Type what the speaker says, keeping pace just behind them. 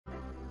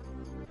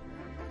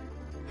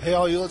Hey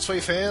all you Let's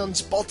Play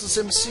fans, Baltus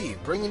MC,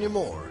 bringing you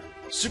more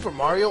Super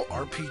Mario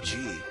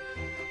RPG.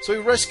 So we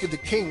rescued the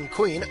king and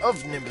queen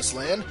of Nimbus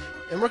Land,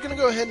 and we're going to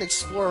go ahead and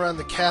explore around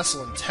the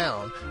castle and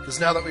town, because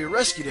now that we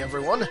rescued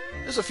everyone,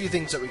 there's a few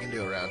things that we can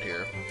do around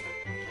here.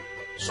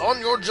 Son,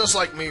 you're just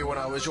like me when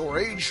I was your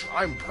age.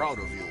 I'm proud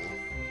of you.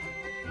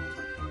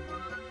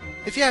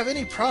 If you have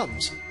any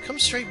problems, come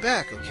straight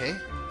back, okay?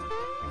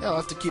 Yeah, I'll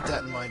have to keep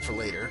that in mind for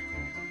later.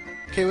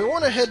 Okay, we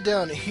want to head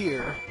down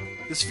here,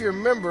 because if you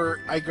remember,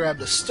 I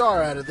grabbed a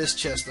star out of this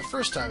chest the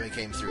first time I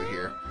came through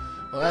here.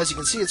 Well, as you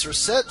can see, it's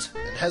reset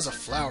and has a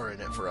flower in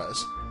it for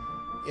us.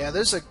 Yeah,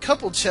 there's a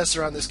couple chests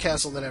around this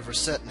castle that have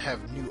reset and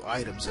have new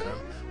items in them.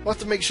 We'll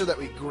have to make sure that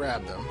we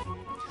grab them.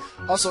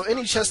 Also,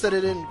 any chest that I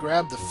didn't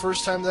grab the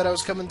first time that I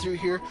was coming through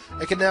here,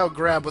 I can now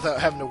grab without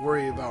having to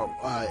worry about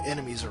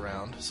enemies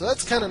around. So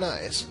that's kind of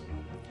nice.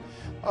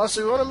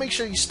 Also, we want to make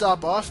sure you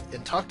stop off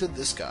and talk to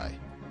this guy.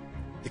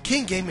 The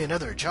king gave me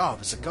another job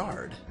as a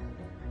guard.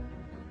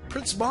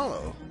 Prince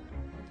Mallow.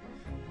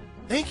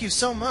 Thank you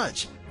so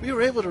much. We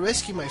were able to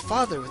rescue my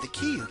father with the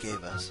key you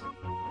gave us.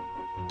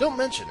 Don't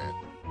mention it.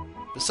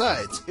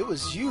 Besides, it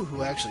was you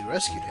who actually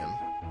rescued him.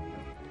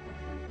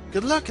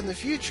 Good luck in the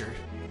future.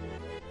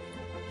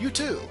 You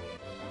too.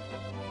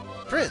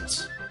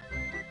 Prince.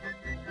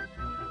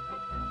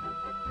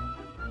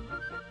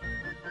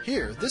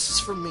 Here, this is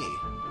from me.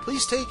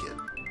 Please take it.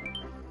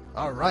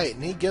 Alright,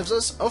 and he gives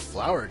us a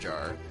flower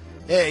jar.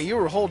 Hey, you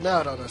were holding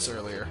out on us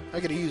earlier. I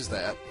could have used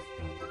that.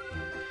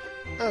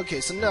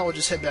 Okay, so now we'll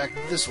just head back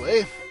this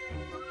way.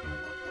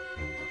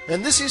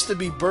 And this used to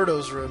be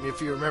Birdo's room,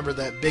 if you remember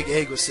that big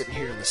egg was sitting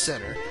here in the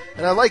center.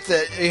 And I like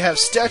that you have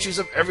statues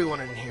of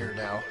everyone in here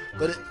now.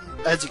 But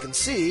as you can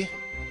see,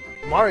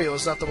 Mario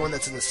is not the one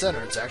that's in the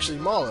center, it's actually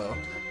Mallow.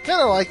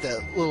 Kind of like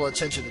that little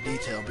attention to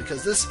detail,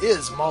 because this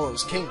is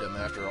Mallow's kingdom,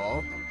 after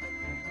all.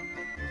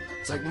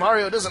 It's like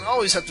Mario doesn't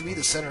always have to be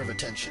the center of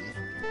attention.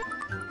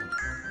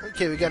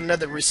 Okay, we got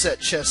another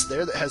reset chest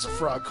there that has a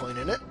frog coin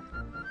in it.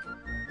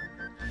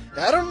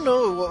 Now, I don't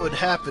know what would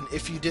happen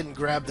if you didn't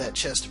grab that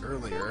chest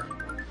earlier.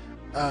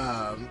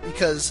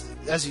 Because,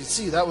 as you can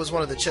see, that was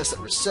one of the chests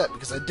that reset,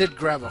 because I did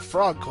grab a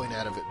frog coin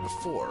out of it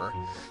before.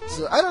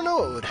 So I don't know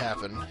what would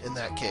happen in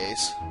that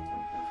case.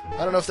 I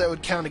don't know if that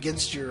would count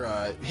against your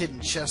hidden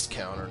chest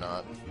count or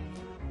not.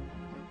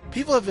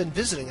 People have been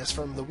visiting us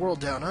from the world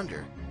down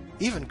under.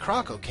 Even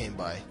Croco came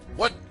by.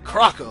 What?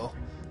 Croco?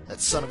 That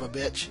son of a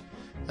bitch.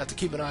 I have to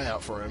keep an eye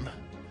out for him.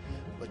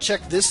 But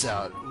check this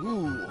out.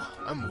 Ooh,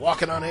 I'm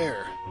walking on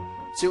air.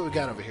 Let's see what we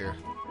got over here.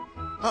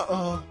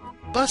 Uh-oh.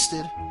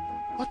 Busted.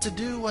 What to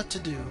do, what to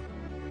do.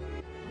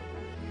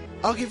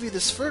 I'll give you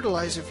this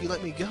fertilizer if you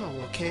let me go,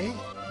 okay?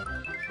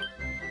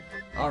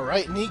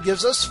 Alright, and he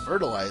gives us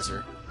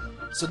fertilizer.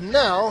 So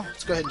now,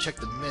 let's go ahead and check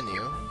the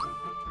menu.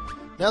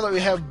 Now that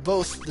we have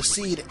both the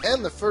seed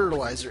and the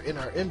fertilizer in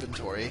our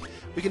inventory,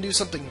 we can do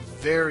something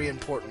very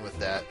important with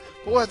that.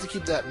 But we'll have to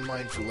keep that in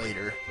mind for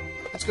later.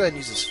 Let's go ahead and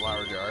use this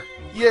flower jar.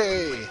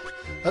 Yay!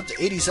 Up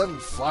to 87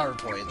 flower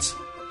points.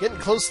 Getting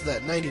close to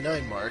that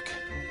 99 mark.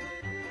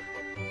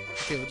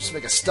 Okay, we'll just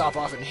make a stop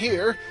off in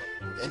here.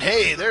 And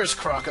hey, there's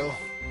Croco.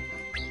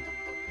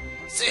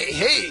 Say,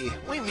 hey,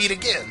 we meet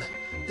again.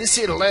 This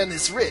here land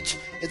is rich.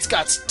 It's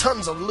got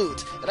tons of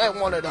loot, and I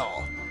want it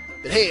all.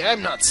 But hey,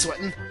 I'm not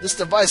sweating. This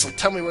device will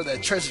tell me where the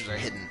treasures are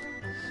hidden.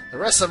 The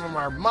rest of them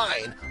are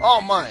mine.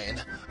 All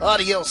mine.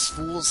 Adios,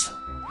 fools.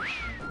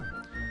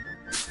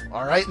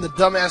 Alright, and the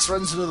dumbass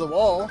runs into the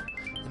wall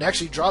and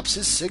actually drops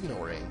his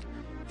signal ring.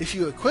 If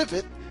you equip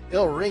it,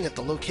 it'll ring at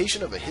the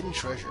location of a hidden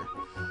treasure.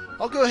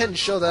 I'll go ahead and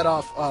show that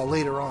off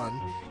later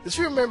on. If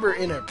you remember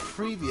in a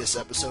previous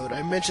episode,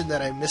 I mentioned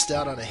that I missed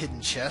out on a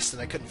hidden chest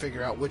and I couldn't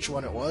figure out which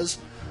one it was.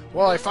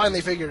 Well, I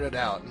finally figured it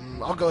out,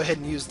 and I'll go ahead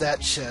and use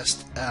that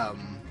chest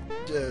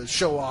to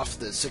show off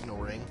the signal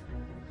ring.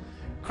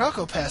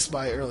 Croco passed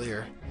by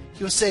earlier.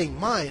 He was saying,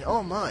 mine,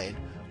 all mine.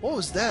 What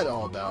was that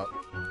all about?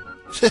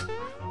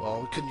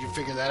 Well, couldn't you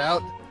figure that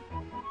out?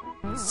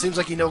 Seems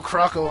like you know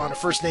Croco on a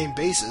first-name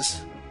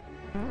basis.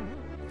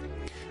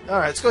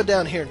 Alright, let's go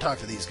down here and talk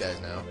to these guys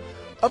now.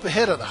 Up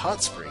ahead are the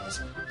hot springs,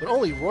 but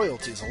only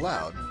royalty is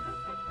allowed.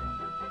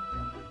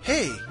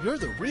 Hey, you're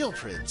the real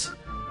prince.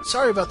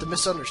 Sorry about the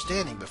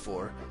misunderstanding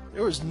before.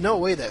 There was no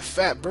way that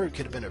fat bird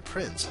could have been a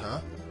prince, huh?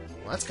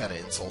 Well, that's kind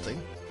of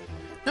insulting.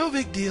 No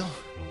big deal.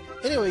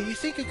 Anyway, you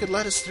think you could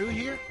let us through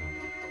here?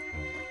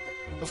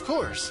 Of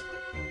course.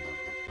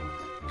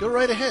 Go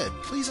right ahead.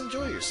 Please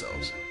enjoy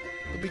yourselves.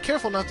 But be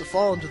careful not to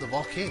fall into the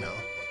volcano.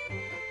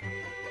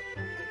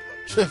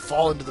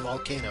 Fall into the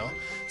volcano.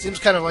 Seems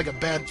kind of like a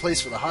bad place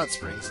for the hot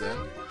springs, then.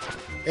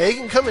 Yeah, you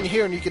can come in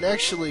here and you can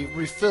actually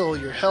refill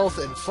your health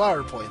and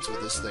flower points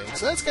with this thing,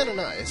 so that's kind of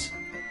nice.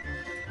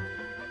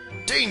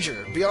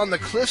 Danger! Beyond the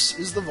cliffs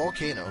is the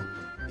volcano.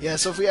 Yeah,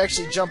 so if we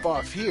actually jump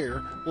off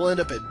here, we'll end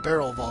up at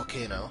Barrel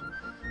Volcano.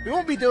 We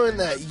won't be doing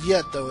that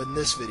yet, though, in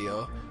this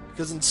video,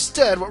 because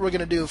instead what we're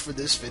going to do for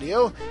this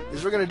video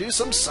is we're going to do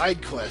some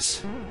side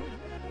quests.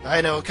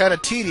 I know, kind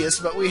of tedious,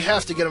 but we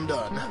have to get them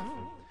done.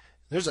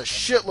 There's a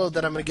shitload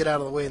that I'm going to get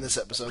out of the way in this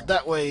episode.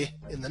 That way,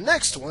 in the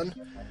next one,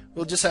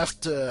 We'll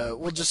just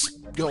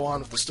go on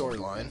with the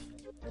storyline.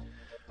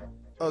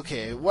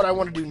 Okay, what I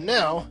want to do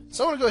now is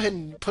I want to go ahead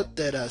and put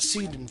that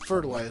seed and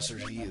fertilizer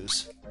to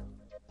use.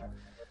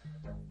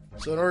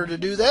 So in order to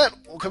do that,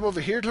 we'll come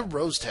over here to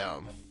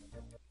Rosetown.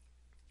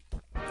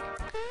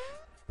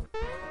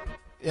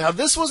 Now,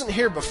 this wasn't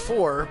here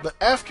before, but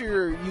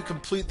after you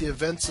complete the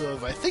events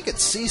of, I think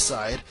it's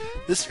Seaside,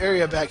 this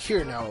area back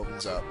here now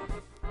opens up.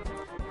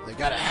 They've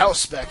got a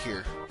house back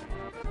here.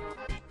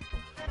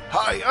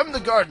 Hi, I'm the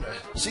gardener.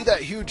 See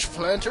that huge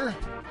planter?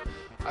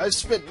 I've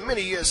spent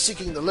many years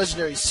seeking the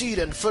legendary seed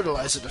and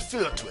fertilizer to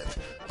fill it with,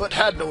 but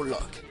had no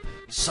luck.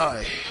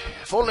 Sigh,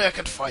 if only I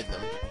could find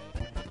them.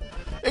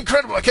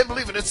 Incredible, I can't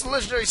believe it. It's the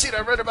legendary seed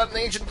I read about in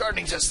the ancient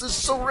gardening test. This is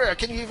so rare,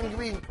 can you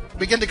even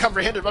begin to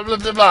comprehend it? Blah, blah,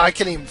 blah, blah. I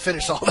can't even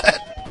finish all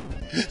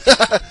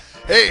that.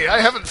 Hey, I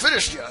haven't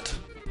finished yet.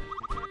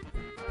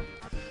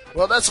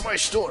 Well, that's my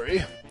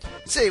story.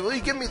 Say, will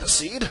you give me the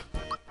seed?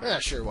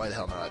 Sure, why the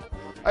hell not?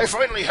 I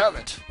finally have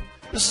it.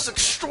 This is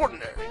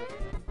extraordinary.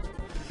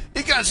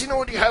 Hey guys, you know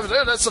what you have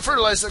there? That's the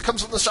fertilizer that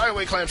comes from the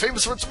Shyaway clan,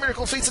 famous for its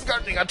miracle feats in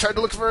gardening. I tried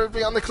to look for it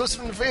beyond the cliffs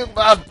and field.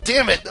 Ah,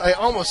 damn it! I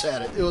almost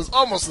had it. It was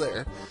almost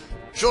there.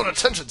 Short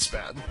attention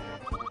span.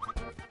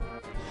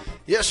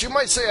 Yes, you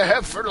might say I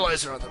have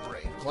fertilizer on the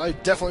brain. Well, I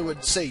definitely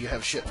would say you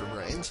have shit for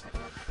brains.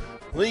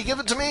 Will you give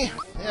it to me?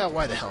 Yeah,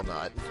 why the hell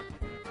not?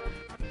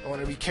 I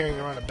want to be carrying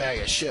around a bag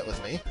of shit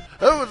with me.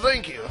 Oh,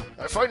 thank you.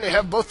 I finally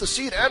have both the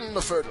seed and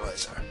the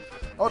fertilizer.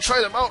 I'll try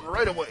them out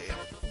right away.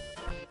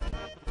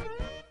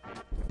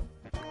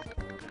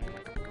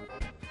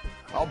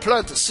 I'll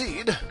plant the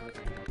seed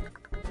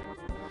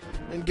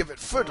and give it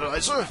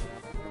fertilizer.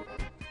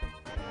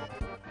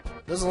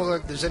 Doesn't look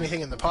like there's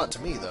anything in the pot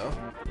to me, though.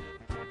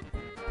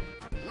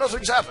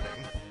 Nothing's happening.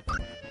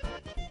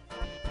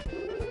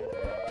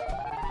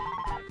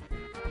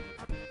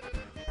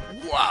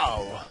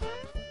 Wow!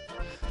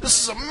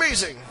 This is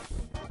amazing!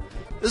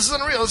 This is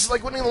unreal. This is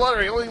like winning the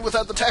lottery, only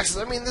without the taxes.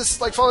 I mean, this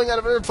is like falling out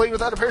of an airplane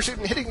without a parachute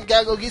and hitting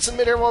gaggle geese in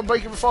midair while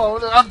breaking your fall.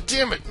 Oh,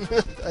 damn it!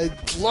 I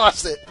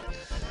lost it.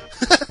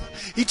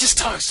 He just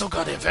talks so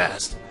goddamn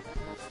fast.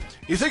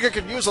 You think I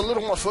could use a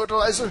little more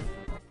fertilizer?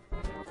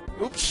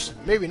 Oops,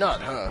 maybe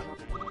not, huh?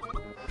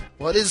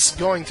 Well, it is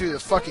going through the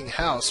fucking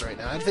house right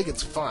now. I think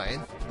it's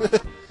fine.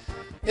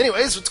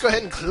 Anyways, let's go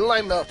ahead and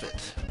climb up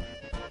it.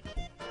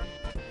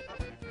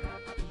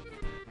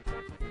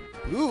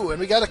 Ooh, and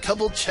we got a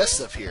couple chests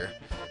up here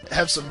that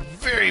have some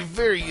very,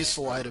 very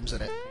useful items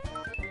in it.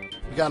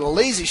 We got a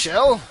lazy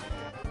shell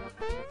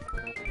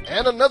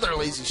and another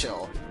lazy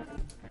shell.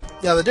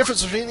 Now, the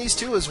difference between these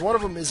two is one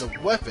of them is a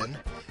weapon,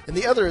 and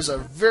the other is a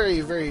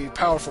very, very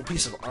powerful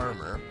piece of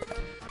armor.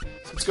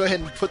 So let's go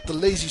ahead and put the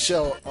lazy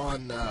shell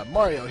on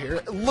Mario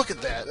here. Look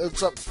at that.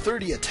 It's up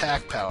 30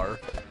 attack power.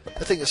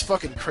 That thing is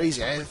fucking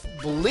crazy. I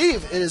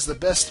believe it is the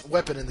best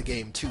weapon in the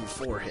game, too,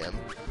 for him.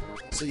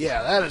 So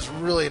yeah, that is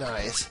really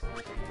nice.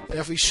 And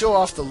if we show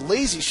off the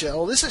lazy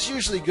shell, this is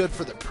usually good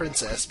for the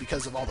princess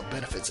because of all the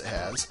benefits it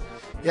has.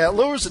 Yeah, it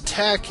lowers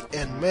attack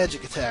and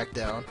magic attack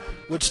down,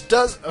 which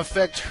does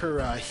affect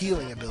her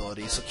healing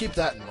ability, so keep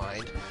that in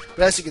mind.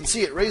 But as you can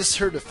see, it raises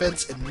her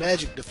defense and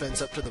magic defense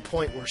up to the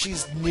point where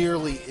she's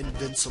nearly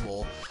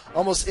invincible.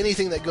 Almost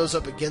anything that goes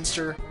up against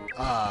her,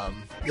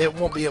 they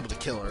won't be able to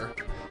kill her.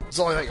 There's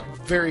only like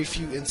a very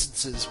few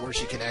instances where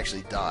she can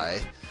actually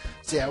die.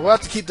 So yeah, we'll have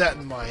to keep that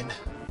in mind.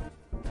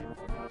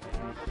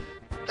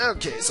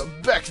 Okay, so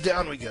back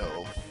down we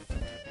go.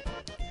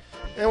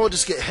 And we'll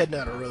just get heading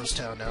out of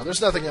Rosetown now.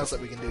 There's nothing else that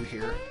we can do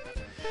here.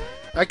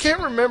 I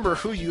can't remember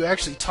who you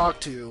actually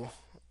talked to.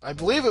 I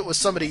believe it was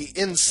somebody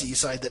in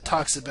Seaside that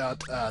talks about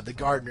the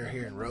gardener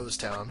here in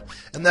Rosetown,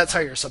 and that's how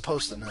you're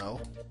supposed to know.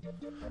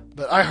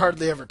 But I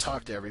hardly ever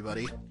talk to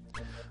everybody.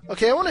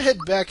 Okay, I want to head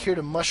back here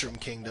to Mushroom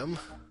Kingdom.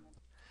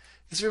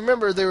 Because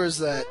remember, there was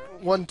that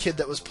one kid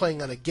that was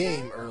playing on a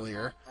game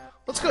earlier.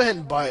 Let's go ahead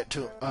and buy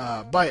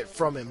it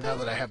from him now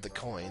that I have the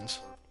coins.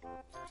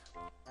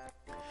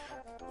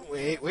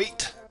 Wait.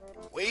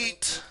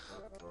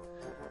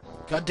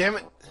 God damn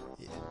it.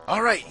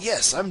 Alright,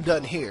 yes, I'm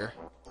done here.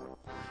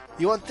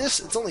 You want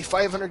this? It's only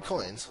 500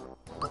 coins.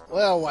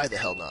 Well, why the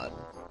hell not?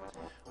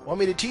 Want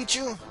me to teach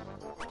you?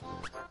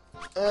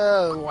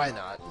 Why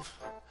not?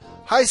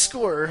 High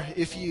score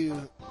if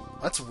you...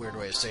 That's a weird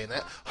way of saying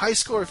that. High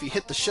score if you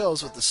hit the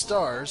shells with the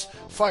stars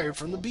fired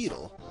from the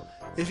beetle.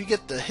 If you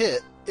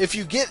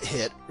get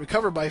hit,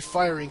 recover by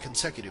firing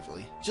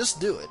consecutively.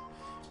 Just do it.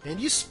 And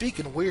you speak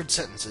in weird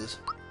sentences.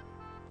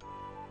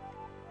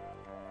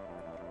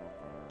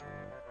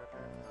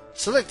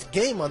 Select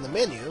Game on the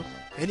menu,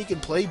 and you can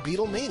play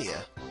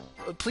Beetlemania.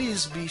 But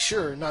please be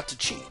sure not to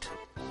cheat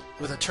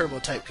with a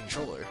turbo-type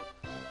controller.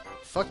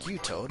 Fuck you,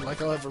 Toad,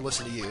 like I'll ever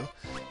listen to you.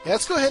 Yeah,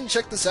 let's go ahead and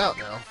check this out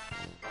now.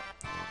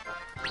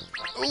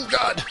 Oh,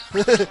 God!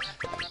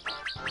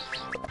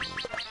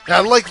 I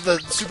like the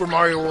Super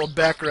Mario World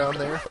background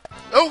there.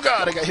 Oh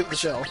god, I got hit with the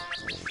shell.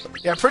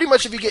 Yeah, pretty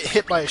much if you get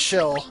hit by a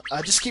shell,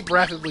 just keep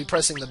rapidly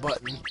pressing the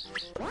button,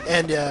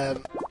 and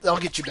they'll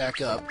get you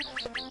back up.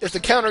 If the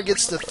counter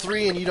gets to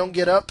 3 and you don't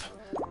get up,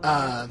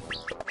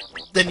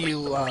 then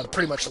you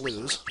pretty much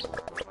lose.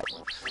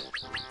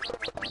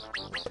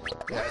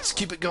 Yeah, let's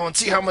keep it going,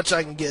 see how much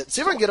I can get.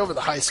 See if I can get over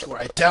the high score.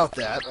 I doubt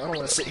that. I don't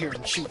want to sit here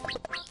and shoot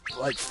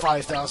like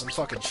 5,000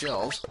 fucking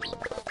shells.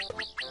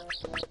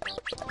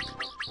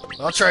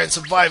 I'll try and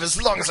survive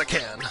as long as I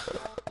can.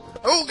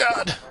 Oh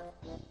god!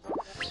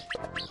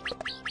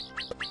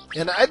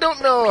 And I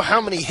don't know how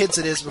many hits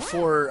it is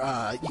before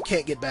you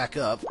can't get back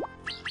up.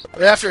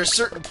 But after a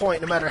certain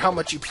point, no matter how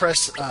much you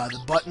press the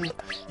button,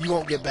 you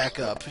won't get back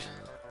up.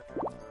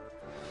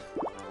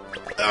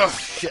 Oh,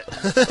 shit.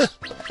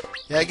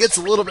 Yeah, it gets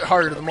a little bit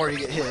harder the more you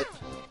get hit.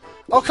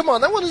 Oh, come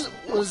on, that one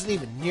wasn't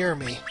even near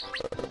me.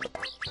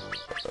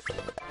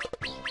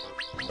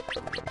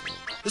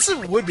 This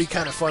would be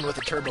kind of fun with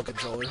a turbo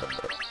controller.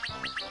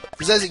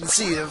 Because as you can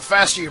see, the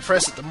faster you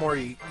press it, the more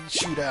you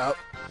shoot out.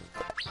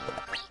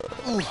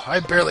 Ooh, I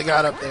barely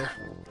got up there.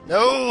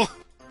 No!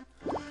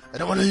 I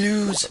don't want to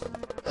lose.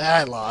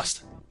 I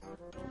lost.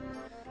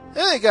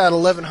 I got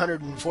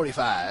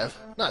 1,145.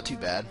 Not too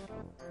bad.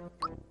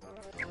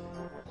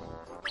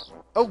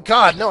 Oh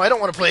god, no, I don't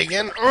want to play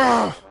again.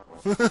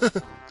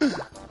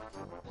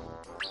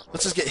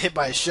 Let's just get hit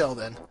by a shell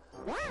then.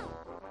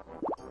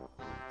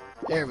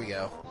 There we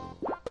go.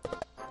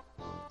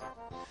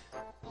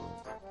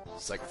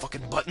 It's like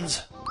fucking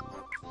buttons.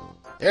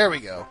 There we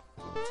go.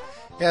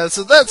 Yeah,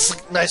 so that's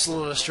a nice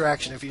little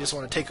distraction if you just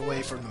want to take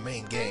away from the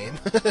main game.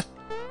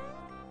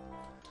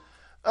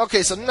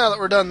 Okay, so now that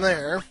we're done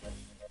there,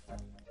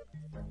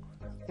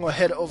 we'll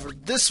head over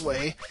this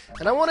way,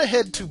 and I want to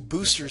head to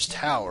Booster's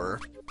Tower.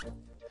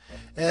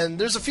 And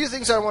there's a few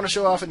things I want to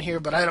show off in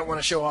here, but I don't want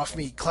to show off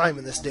me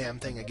climbing this damn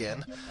thing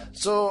again.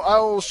 So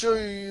I'll show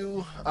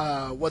you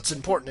what's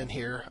important in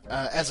here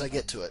as I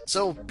get to it.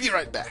 So be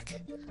right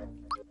back.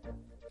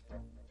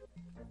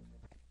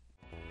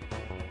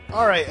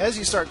 Alright, as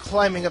you start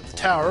climbing up the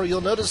tower,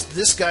 you'll notice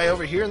this guy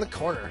over here in the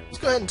corner. Let's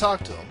go ahead and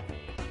talk to him.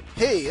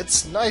 Hey,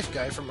 it's Knife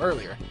Guy from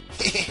earlier.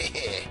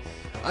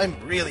 I'm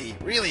really,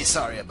 really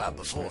sorry about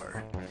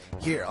before.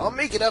 Here, I'll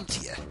make it up to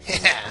you.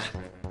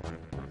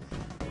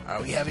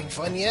 Are we having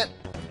fun yet?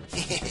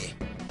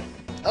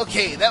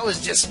 Okay, that was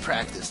just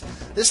practice.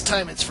 This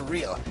time it's for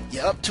real.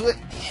 You up to it?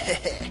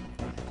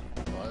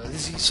 Well, you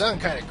sound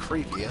kind of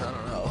creepy, I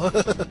don't know.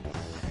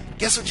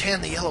 Guess which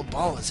hand the yellow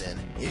ball is in,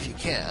 if you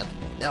can.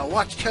 Now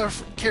watch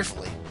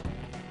carefully.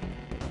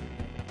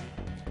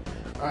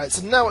 Alright,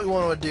 so now what we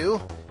want to do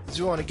is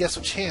we want to guess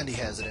which hand he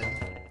has it in.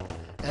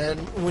 And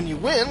when you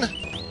win,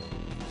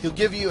 he'll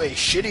give you a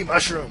shitty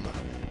mushroom.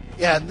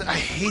 Yeah, I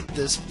hate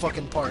this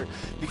fucking part,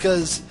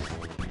 because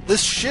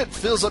this shit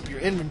fills up your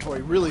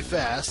inventory really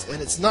fast,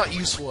 and it's not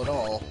useful at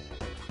all.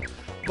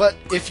 But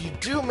if you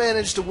do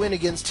manage to win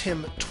against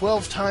him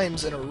 12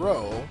 times in a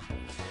row,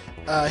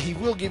 he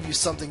will give you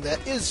something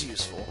that is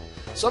useful.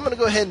 So I'm going to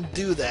go ahead and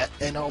do that,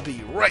 and I'll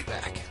be right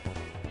back.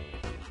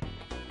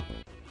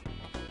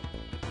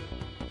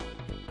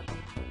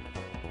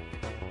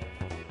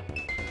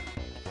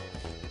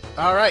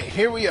 Alright,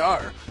 here we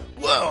are.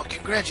 Whoa,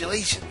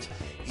 congratulations.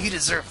 You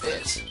deserve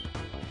this.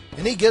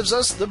 And he gives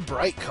us the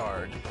Bright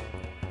card.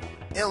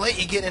 It'll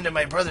let you get into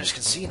my brother's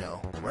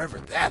casino, wherever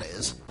that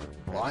is.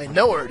 Well, I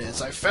know where it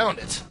is. I found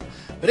it.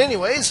 But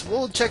anyways,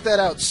 we'll check that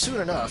out soon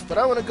enough. But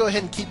I want to go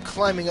ahead and keep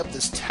climbing up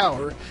this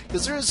tower,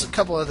 because there's a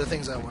couple other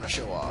things I want to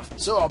show off.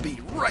 So I'll be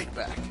right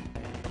back.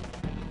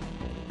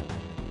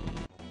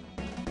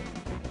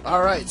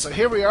 Alright, so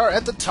here we are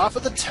at the top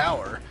of the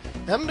tower.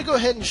 Now I'm going to go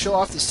ahead and show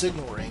off the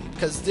signal ring,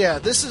 because, yeah,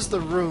 this is the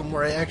room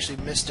where I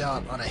actually missed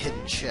out on a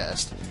hidden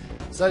chest.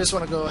 So I just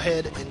want to go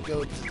ahead and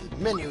go to the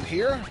menu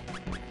here.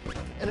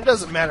 And it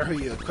doesn't matter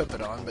who you equip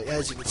it on, but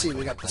as you can see,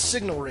 we got the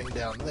signal ring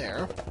down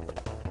there.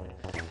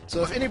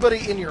 So if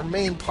anybody in your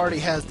main party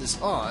has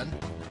this on,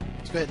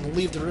 let's go ahead and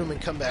leave the room and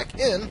come back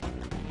in.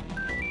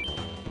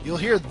 You'll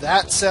hear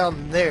that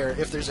sound there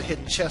if there's a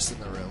hidden chest in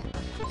the room.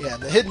 Yeah,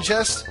 and the hidden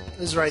chest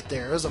is right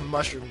there. It was a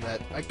mushroom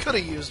that I could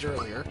have used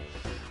earlier.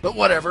 But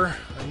whatever,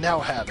 I now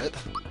have it.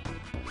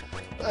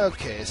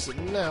 Okay, so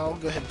now I'll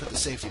go ahead and put the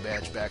safety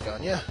badge back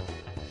on you.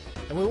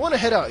 And we want to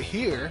head out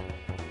here,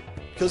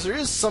 because there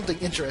is something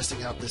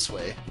interesting out this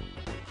way.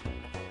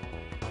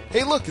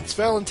 Hey look, it's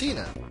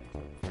Valentina.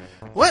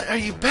 What are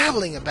you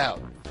babbling about?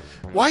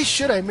 Why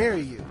should I marry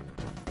you?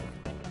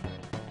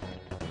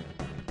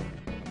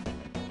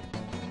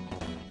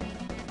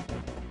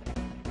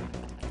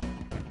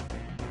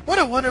 What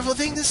a wonderful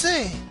thing to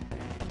say!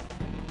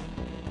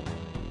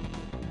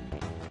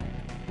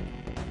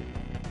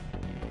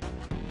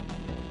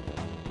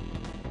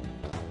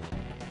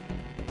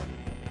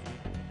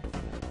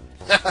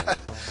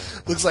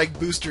 Looks like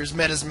Booster's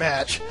met his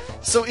match.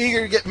 So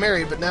eager to get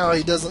married, but now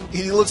he doesn't.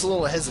 He looks a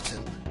little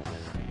hesitant.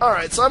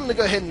 Alright, so I'm going to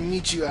go ahead and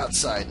meet you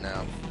outside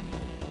now.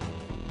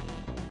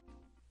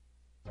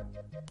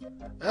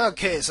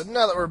 Okay, so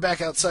now that we're back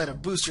outside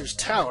of Booster's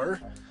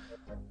Tower,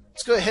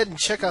 let's go ahead and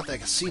check out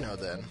that casino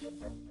then.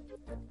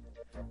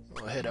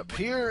 We'll head up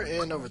here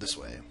and over this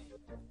way.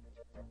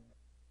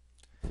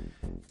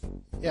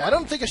 Yeah, I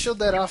don't think I showed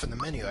that off in the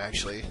menu,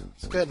 actually.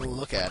 Let's go ahead and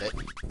look at it.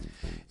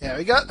 Yeah,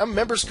 we got a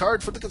member's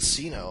card for the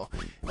casino.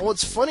 And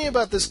what's funny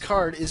about this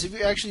card is if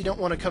you actually don't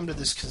want to come to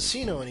this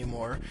casino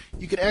anymore,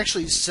 you can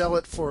actually sell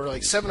it for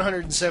like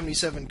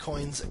 777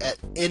 coins at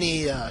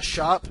any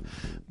shop.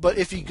 But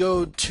if you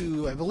go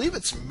to, I believe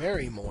it's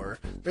Marymore,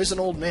 there's an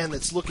old man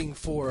that's looking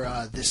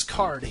for this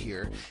card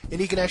here, and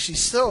he can actually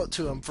sell it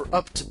to him for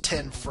up to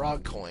 10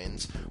 frog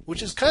coins,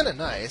 which is kind of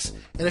nice.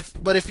 And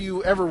but if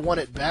you ever want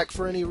it back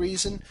for any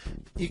reason,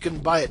 you can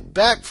buy it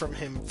back from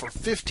him for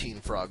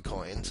 15 frog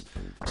coins.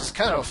 Which is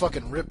kind of a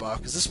fucking ripoff,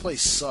 because this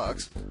place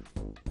sucks.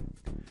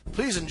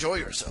 Please enjoy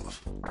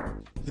yourself.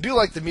 I do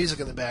like the music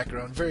in the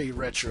background, very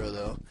retro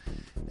though.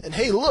 And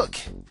hey, look!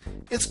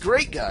 It's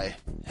Great Guy.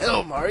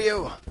 Hello,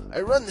 Mario.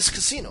 I run this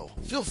casino.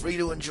 Feel free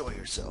to enjoy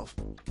yourself.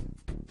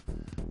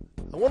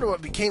 I wonder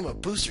what became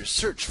of Booster's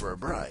search for a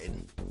bride.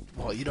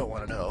 Well, you don't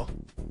want to know.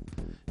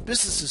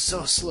 Business is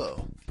so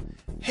slow.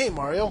 Hey,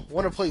 Mario,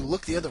 want to play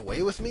Look the Other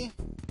Way with me?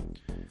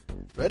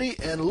 Ready?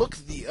 And look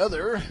the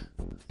other.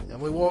 And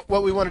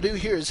what we want to do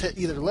here is hit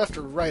either left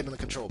or right on the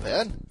control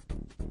pad.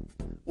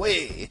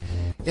 Way.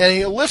 And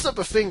he'll lift up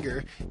a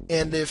finger,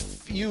 and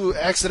if you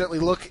accidentally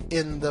look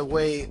in the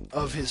way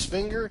of his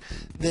finger,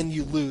 then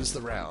you lose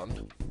the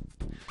round.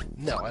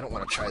 No, I don't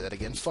want to try that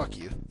again. Fuck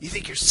you. You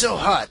think you're so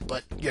hot,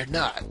 but you're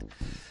not.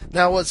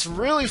 Now, what's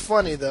really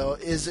funny though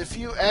is if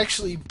you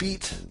actually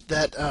beat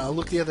that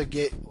Look the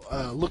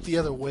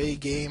Other Way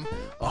game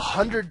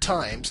 100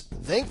 times,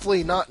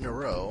 thankfully not in a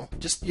row.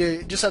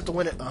 You just have to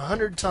win it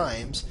 100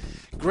 times.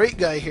 Great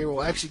Guy here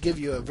will actually give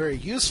you a very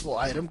useful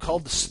item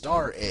called the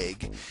Star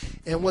Egg.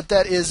 And what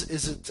that is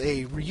it's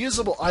a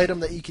reusable item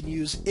that you can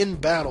use in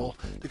battle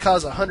to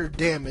cause 100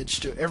 damage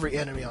to every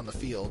enemy on the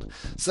field.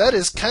 So that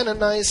is kind of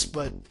nice,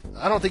 but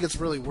I don't think it's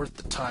really worth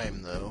the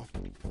time, though.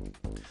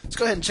 Let's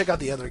go ahead and check out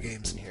the other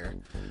games in here.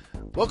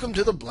 Welcome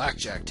to the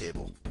blackjack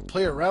table.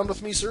 Play around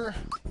with me, sir?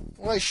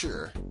 Why,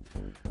 sure.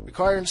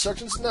 Require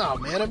instructions? No,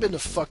 man, I've been to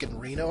fucking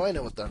Reno. I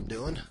know what I'm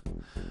doing.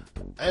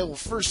 I will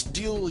first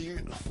deal you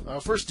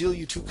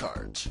 2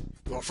 cards.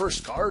 Well,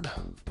 first card.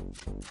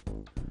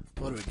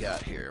 What do we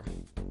got here?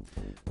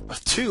 A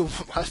 2?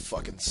 That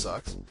fucking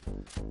sucks.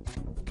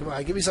 Come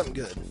on, give me something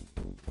good.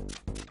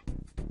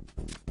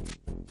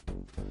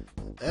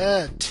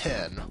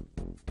 10.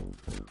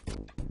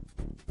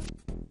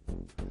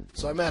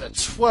 So I'm at a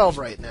 12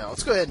 right now.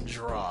 Let's go ahead and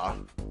draw.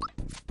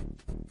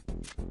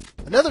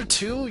 Another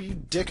 2? You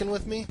dicking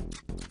with me?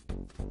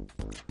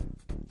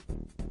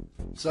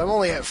 So I'm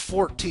only at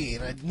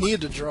 14. I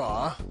need to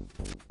draw.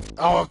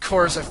 Oh, of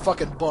course, I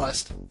fucking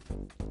bust.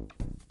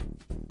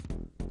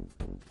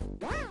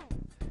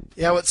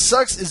 Yeah, what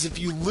sucks is if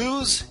you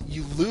lose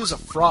a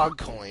frog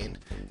coin.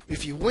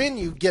 If you win,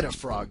 you get a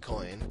frog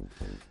coin.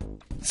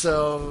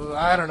 So,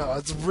 I don't know.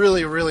 It's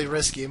really, really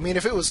risky. I mean,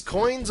 if it was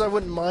coins, I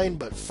wouldn't mind,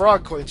 but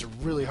frog coins are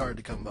really hard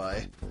to come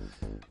by.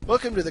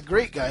 Welcome to the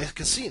Great Guy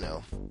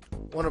Casino.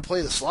 Want to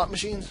play the slot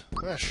machines?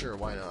 Sure,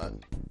 why not?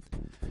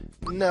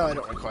 No, I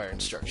don't require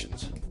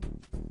instructions.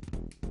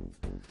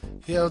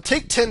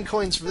 Take 10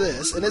 coins for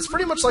this, and it's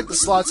pretty much like the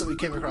slots that we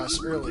came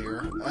across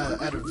earlier,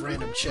 out of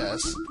random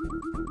chests.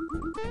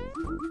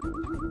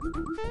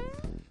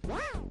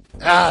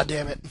 Ah,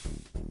 damn it.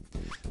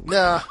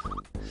 Nah.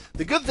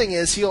 The good thing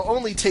is, he'll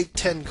only take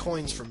 10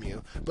 coins from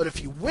you, but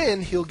if you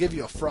win, he'll give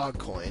you a frog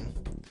coin.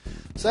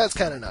 So that's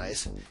kind of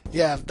nice.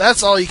 Yeah,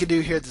 that's all you can do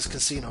here at this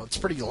casino. It's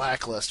pretty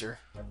lackluster.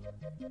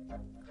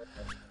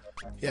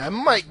 Yeah, I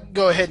might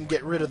go ahead and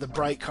get rid of the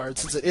bright card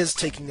since it is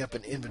taking up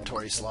an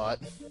inventory slot.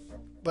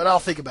 But I'll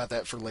think about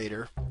that for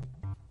later.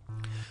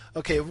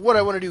 Okay, what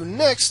I want to do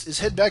next is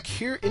head back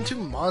here into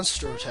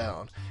Monstro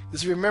Town.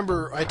 Because if you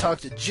remember, I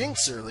talked to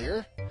Jinx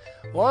earlier.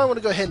 Well, I want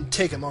to go ahead and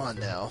take him on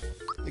now.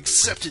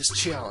 Accept his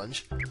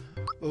challenge.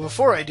 But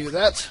before I do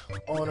that,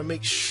 I want to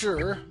make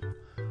sure...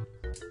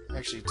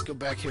 Actually, let's go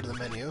back here to the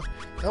menu.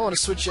 I want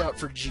to switch out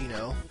for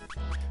Geno.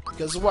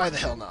 Because why the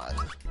hell not?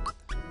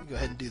 Go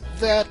ahead and do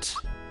that.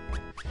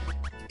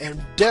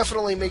 And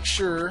definitely make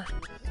sure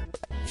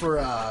for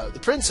the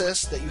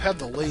princess that you have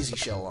the lazy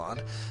shell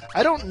on.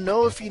 I don't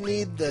know if you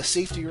need the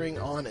safety ring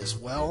on as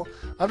well.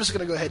 I'm just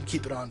going to go ahead and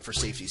keep it on for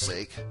safety's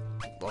sake.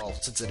 Well,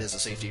 since it is a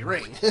safety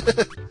ring.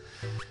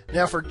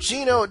 Now for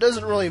Geno, it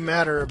doesn't really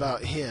matter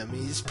about him.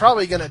 He's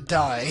probably going to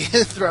die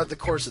throughout the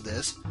course of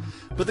this.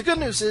 But the good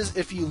news is,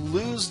 if you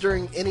lose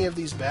during any of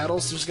these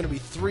battles, there's going to be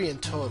 3 in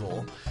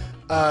total.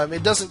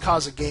 It doesn't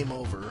cause a game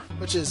over,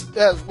 which is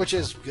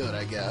good,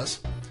 I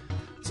guess.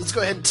 So let's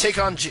go ahead and take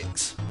on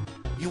Jinx.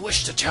 You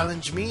wish to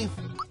challenge me?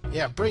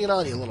 Yeah, bring it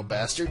on, you little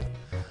bastard.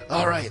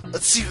 Alright,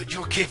 let's see what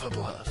you're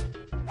capable of.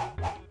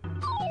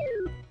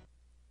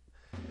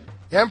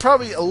 Yeah, I'm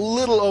probably a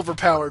little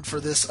overpowered for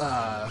this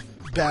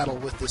battle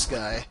with this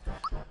guy.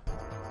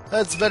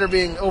 That's better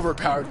being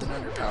overpowered than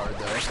underpowered,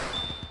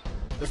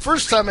 though. The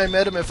first time I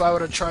met him, if I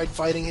would have tried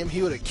fighting him,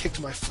 he would have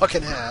kicked my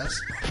fucking ass.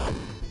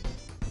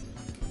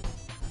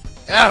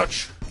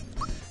 Ouch!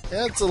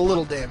 Yeah, that's a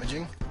little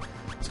damaging.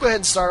 Let's go ahead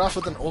and start off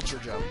with an ultra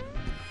jump.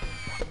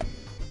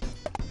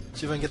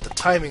 See if I can get the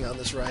timing on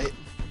this right.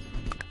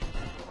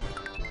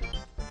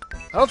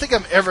 I don't think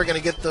I'm ever going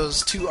to get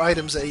those 2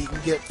 items that you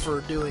can get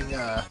for doing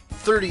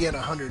 30 and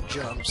 100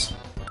 jumps.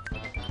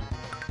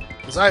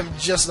 Because I'm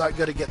just not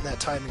good at getting that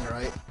timing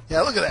right.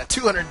 Yeah, look at that,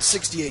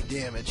 268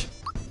 damage.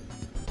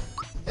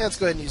 Yeah, let's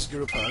go ahead and use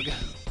Group Hug.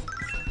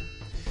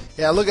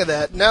 Yeah, look at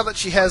that. Now that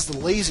she has the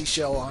Lazy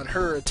Shell on,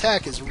 her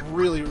attack is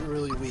really,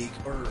 really weak.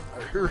 Or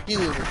her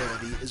healing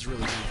ability is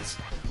really weak, is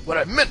what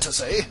I meant to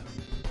say.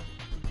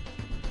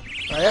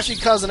 After you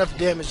cause enough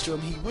damage to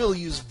him, he will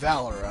use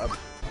Valor up.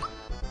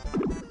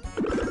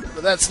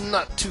 But that's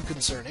not too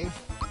concerning.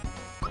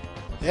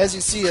 As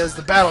you see, as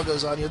the battle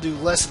goes on, you'll do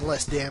less and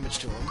less damage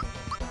to him.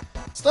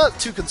 It's not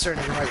too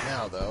concerning right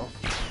now, though.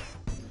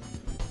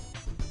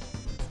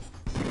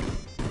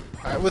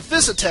 Alright, with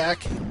this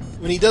attack,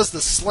 when he does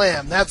the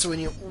slam, that's when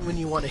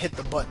you want to hit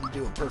the button and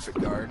do a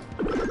perfect guard.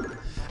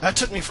 That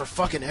took me for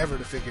fucking ever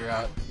to figure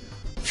out.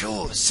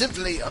 Phew,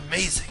 simply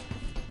amazing.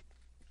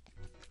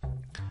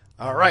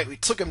 Alright, we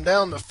took him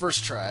down the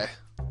first try.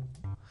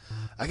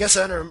 I guess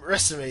I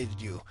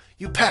underestimated you.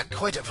 You packed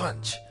quite a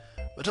punch.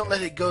 But don't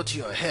let it go to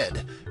your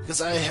head,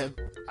 because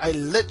I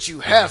let you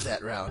have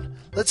that round.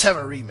 Let's have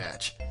a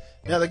rematch.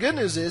 Now the good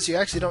news is you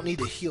actually don't need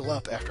to heal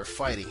up after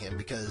fighting him,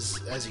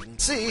 because as you can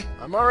see,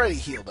 I'm already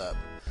healed up.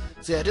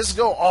 So yeah, just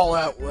go all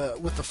out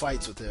with the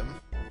fights with him.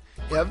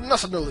 You have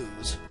nothing to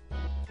lose.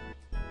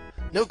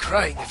 No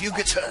crying if you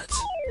get hurt.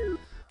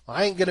 Well,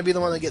 I ain't gonna be the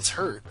one that gets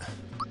hurt.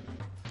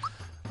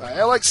 Right,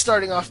 I like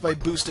starting off by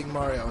boosting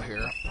Mario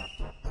here.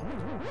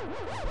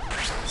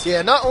 So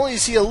yeah, not only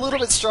is he a little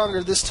bit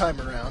stronger this time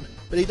around,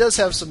 but he does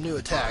have some new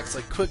attacks,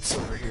 like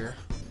Quicksilver here.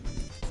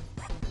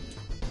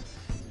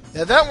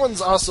 Yeah, that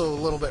one's also a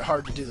little bit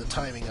hard to do the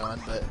timing on,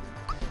 but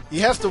you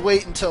have to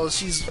wait until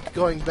she's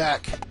going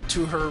back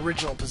to her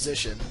original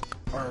position.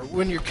 Or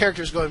when your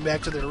character's going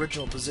back to their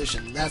original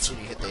position, that's when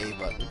you hit the A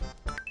button.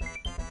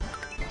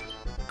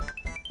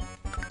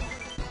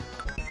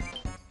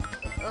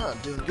 Ah, I'm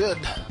doing good.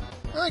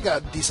 I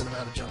got a decent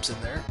amount of jumps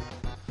in there.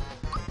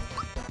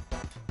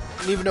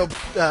 And even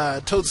though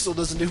Toadstool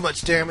doesn't do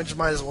much damage,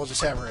 might as well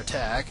just have her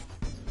attack.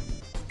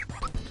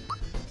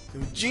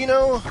 And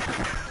Geno,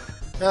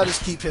 I'll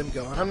just keep him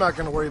going. I'm not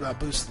going to worry about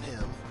boosting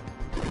him.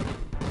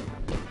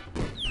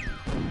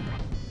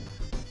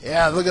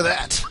 Yeah, look at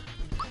that.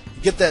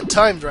 You get that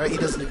timed right, he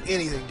doesn't do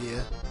anything to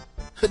you.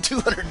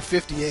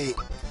 258.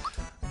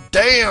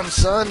 Damn,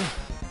 son.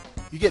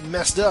 You're getting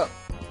messed up.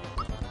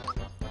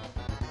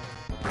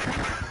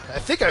 I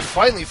think I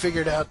finally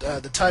figured out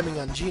the timing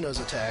on Geno's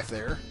attack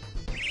there.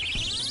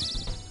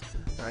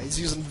 Alright, he's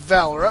using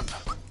Valor up.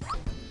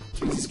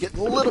 So he's getting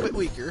a little bit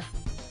weaker.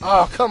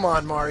 Oh, come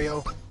on,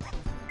 Mario.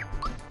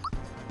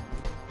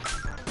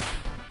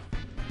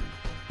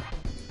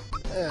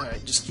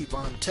 Alright, just keep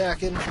on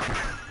attacking.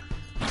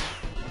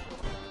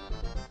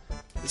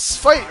 This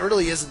fight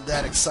really isn't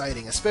that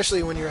exciting,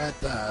 especially when you're at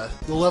the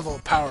level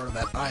of power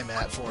that I'm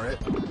at for it.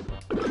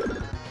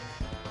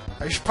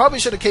 I probably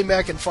should have came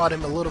back and fought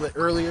him a little bit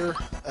earlier,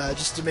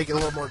 just to make it a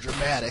little more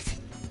dramatic.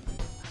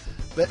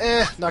 But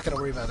not going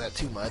to worry about that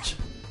too much.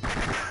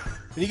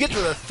 When you get to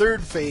the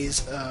third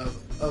phase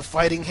of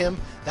fighting him,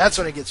 that's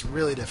when it gets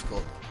really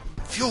difficult.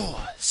 Phew,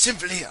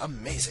 simply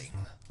amazing.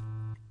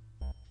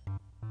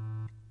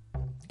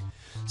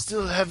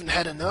 Still haven't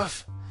had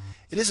enough?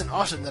 It isn't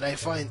often that I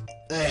find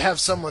that I have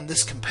someone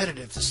this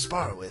competitive to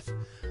spar with.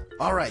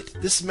 Alright,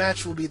 this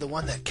match will be the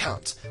one that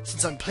counts,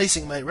 since I'm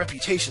placing my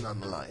reputation on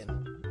the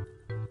line.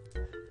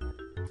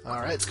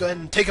 Alright, let's go ahead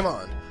and take him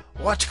on.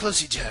 Watch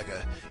closely,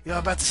 Jagger. You're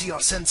about to see your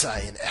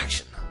sensei in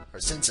action. Or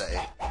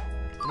sensei.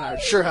 I'm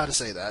not sure how to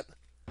say that.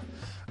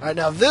 Alright,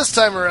 now this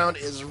time around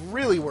is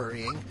really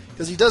worrying,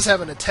 because he does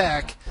have an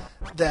attack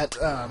that,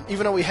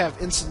 even though we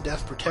have instant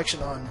death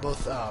protection on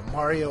both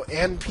Mario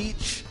and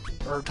Peach,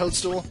 or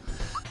Toadstool,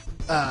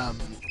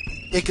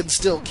 it can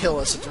still kill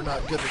us if we're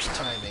not good with the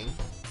timing.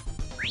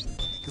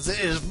 Because it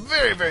is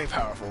very, very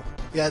powerful.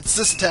 Yeah, it's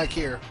this attack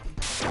here.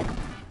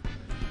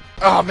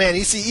 Oh man,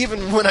 you see,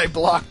 even when I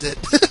blocked it,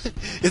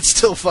 it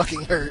still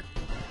fucking hurt.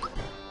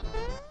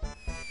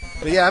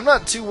 But yeah, I'm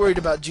not too worried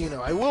about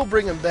Geno. I will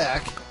bring him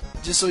back,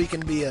 just so he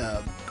can be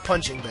a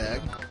punching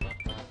bag.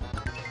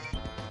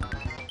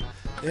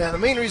 Yeah, the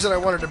main reason I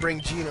wanted to bring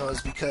Geno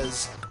is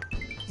because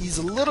he's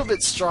a little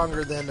bit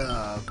stronger than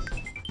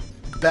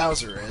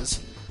Bowser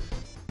is.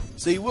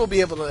 So he will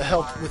be able to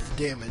help with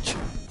the damage.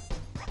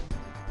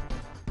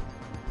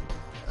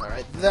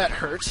 Alright, that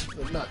hurt,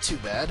 but not too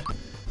bad.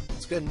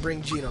 Let's go ahead and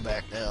bring Geno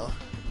back now.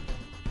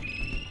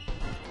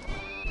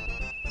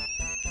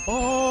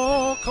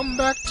 Oh, come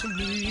back to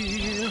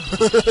me.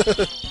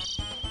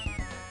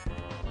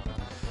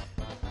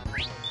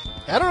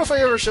 I don't know if I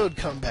ever showed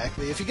comeback,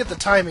 but if you get the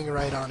timing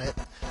right on it,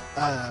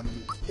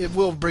 it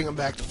will bring him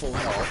back to full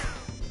health.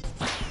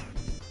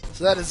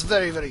 So that is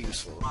very, very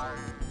useful.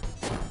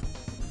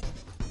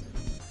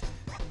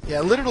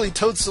 Yeah, literally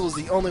Toadstool is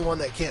the only one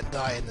that can't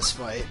die in this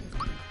fight.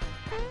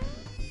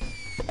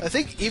 I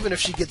think even if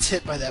she gets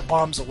hit by that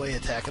bombs away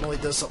attack, it only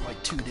does something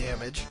like 2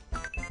 damage.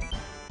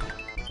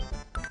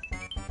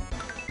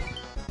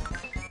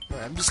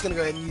 Alright, I'm just gonna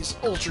go ahead and use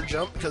Ultra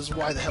Jump, because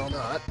why the hell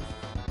not?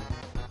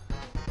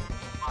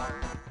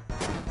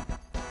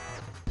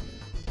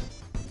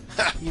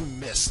 You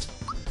missed.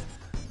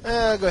 Go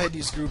ahead and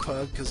use Group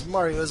Hug, because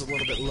Mario is a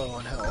little bit low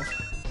on health.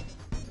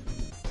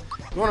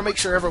 You want to make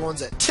sure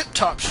everyone's at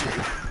tip-top shape.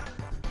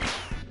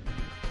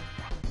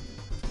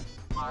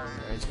 Alright,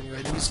 he's going to go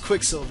ahead and use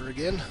Quicksilver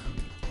again.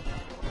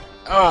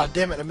 Ah,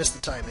 damn it, I missed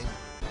the timing.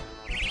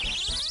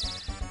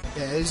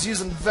 Yeah, he's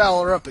using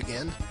Valor Up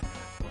again.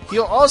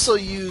 He'll also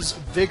use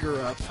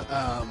Vigor Up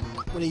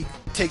when he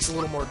takes a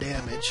little more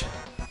damage.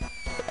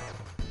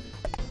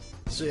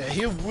 So yeah,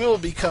 he will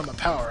become a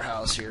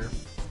powerhouse here.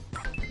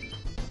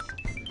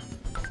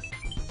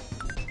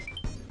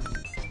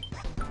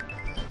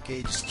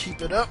 Okay, just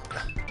keep it up.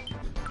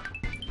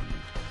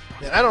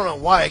 Man, I don't know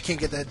why I can't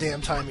get that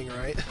damn timing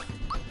right.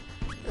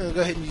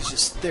 Go ahead and use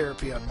just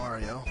Therapy on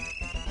Mario.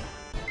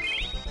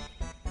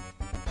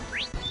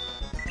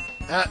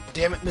 Ah,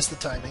 damn it, missed the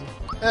timing.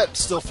 That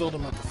still filled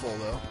him up to full,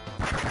 though.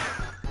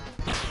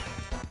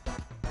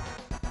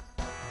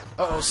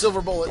 Uh-oh,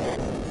 Silver Bullet.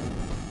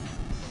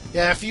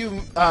 Yeah, if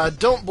you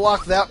don't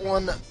block that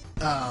one,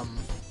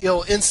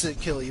 it'll instant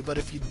kill you, but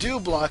if you do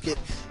block it,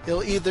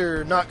 it'll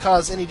either not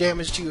cause any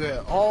damage to you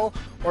at all,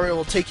 or it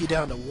will take you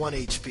down to 1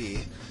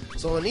 HP.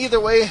 So in either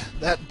way,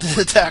 that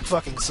attack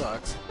fucking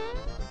sucks.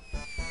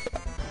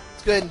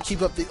 Let's go ahead and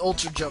keep up the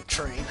Ultra Jump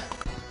train.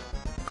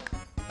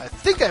 I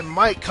think I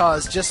might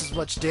cause just as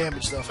much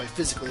damage, though, if I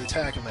physically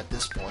attack him at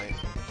this point.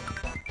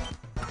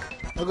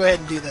 I'll go ahead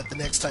and do that the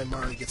next time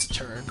Mario gets a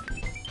turn.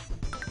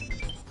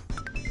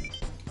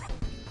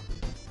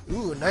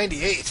 Ooh,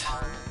 98.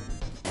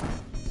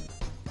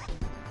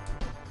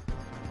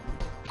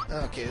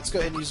 Okay, let's go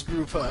ahead and use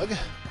Group Hug.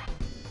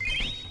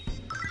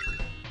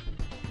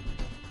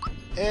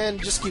 And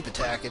just keep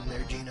attacking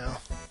there, Gino.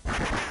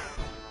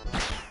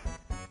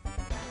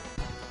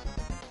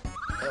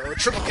 Uh-oh,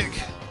 triple kick.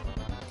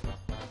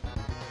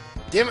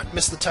 Damn it,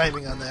 missed the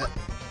timing on that.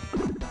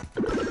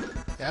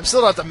 Yeah, I'm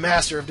still not the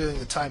master of doing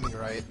the timing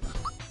right.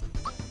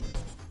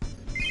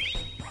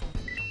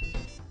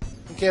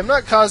 Okay, I'm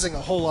not causing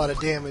a whole lot of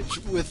damage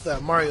with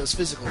Mario's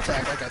physical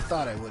attack like I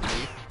thought I would be.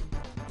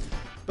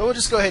 But we'll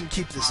just go ahead and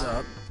keep this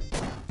up.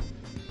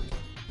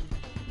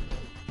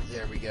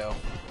 There we go.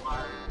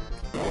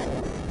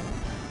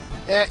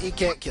 Eh, you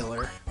can't kill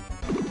her.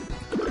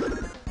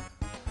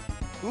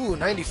 Ooh,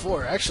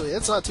 94. Actually,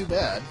 that's not too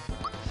bad.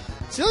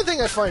 It's the only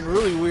thing I find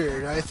really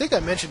weird, and I think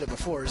I mentioned it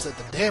before, is that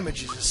the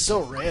damage is just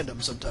so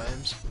random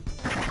sometimes.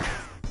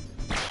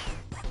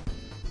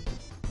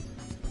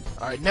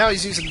 Alright, now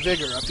he's using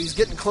Vigor Up. He's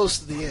getting close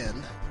to the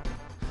end.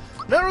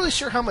 I'm not really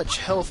sure how much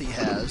health he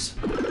has,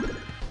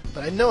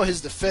 but I know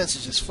his defense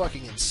is just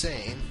fucking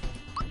insane.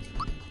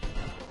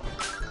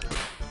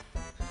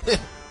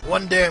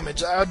 1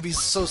 damage. I would be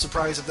so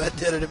surprised if that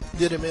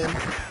did him in.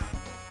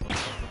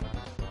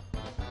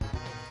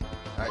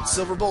 Alright,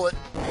 Silver Bullet.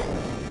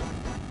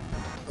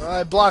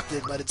 I blocked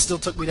it, but it still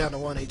took me down to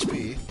 1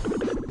 HP.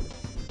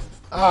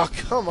 Oh,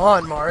 come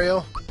on,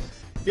 Mario.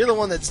 You're the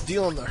one that's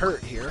dealing the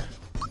hurt here.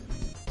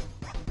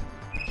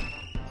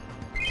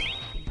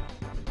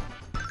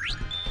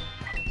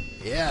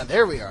 Yeah,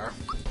 there we are.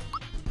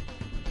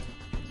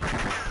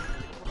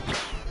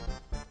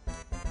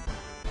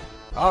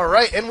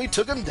 Alright, and we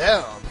took him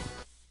down.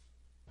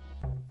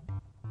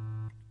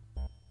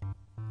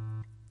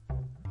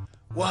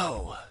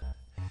 Whoa.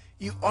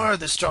 You are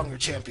the stronger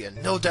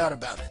champion, no doubt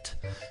about it.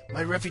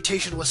 My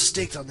reputation was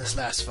staked on this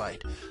last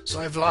fight,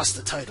 so I've lost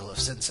the title of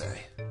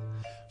Sensei.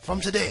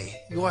 From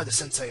today, you are the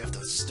Sensei of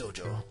this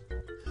dojo.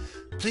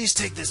 Please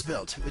take this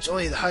belt, which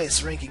only the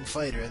highest-ranking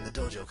fighter in the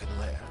dojo can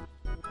wear.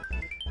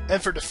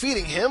 And for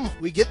defeating him,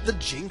 we get the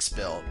Jinx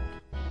belt.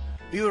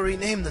 We will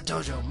rename the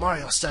dojo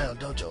Mario-style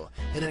dojo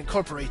and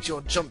incorporate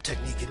your jump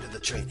technique into the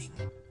training.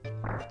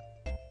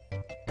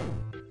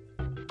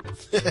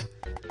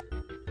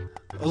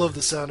 I love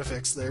the sound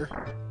effects there.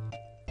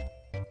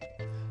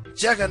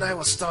 Jack and I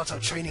will start our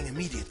training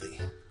immediately.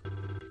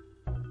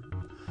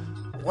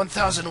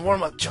 1,000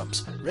 warm-up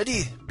jumps.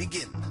 Ready?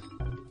 Begin.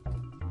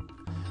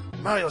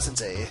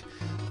 Mario-sensei,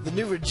 the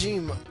new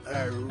regimen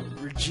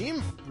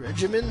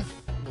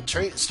will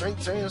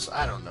strength train us?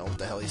 I don't know what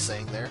the hell he's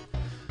saying there.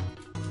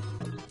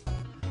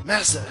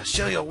 Master,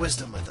 share your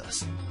wisdom with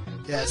us.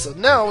 Yeah, so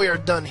now we are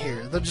done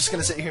here. They're just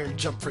going to sit here and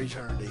jump for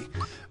eternity.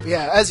 But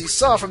yeah, as you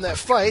saw from that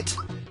fight,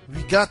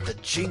 we got the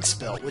Jinx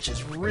belt, which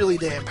is really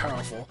damn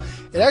powerful.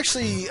 It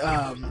actually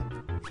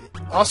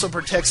also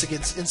protects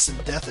against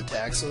instant death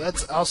attacks, so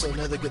that's also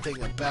another good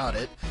thing about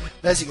it.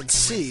 As you can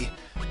see,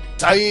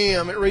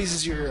 damn, it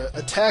raises your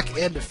attack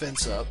and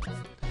defense up.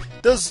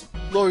 It does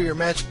lower your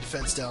magic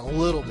defense down a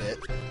little bit,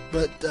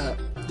 but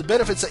the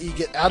benefits that you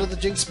get out of the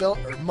Jinx belt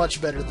are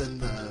much better than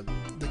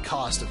the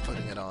cost of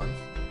putting it on.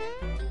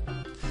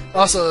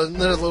 Also,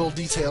 another little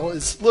detail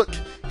is, look,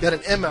 got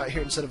an M out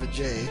here instead of a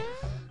J.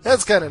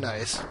 That's kind of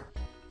nice.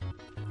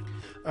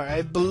 Alright,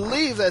 I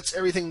believe that's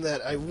everything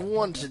that I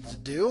wanted to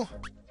do.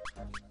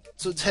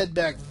 So let's head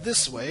back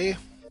this way,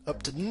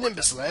 up to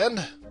Nimbus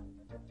Land.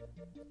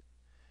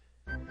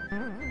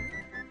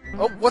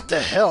 Oh, what the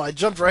hell? I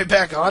jumped right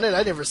back on it?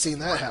 I'd never seen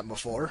that happen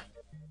before.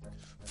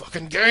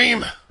 Fucking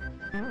game!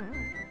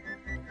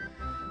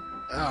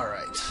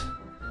 Alright.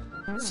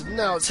 So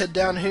now let's head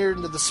down here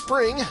into the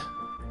spring.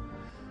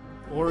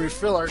 We'll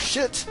refill our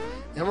shit,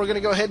 and we're going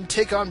to go ahead and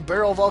take on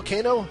Barrel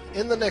Volcano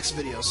in the next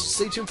video,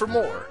 so stay tuned for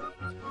more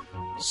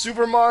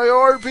Super Mario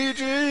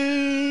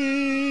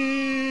RPG!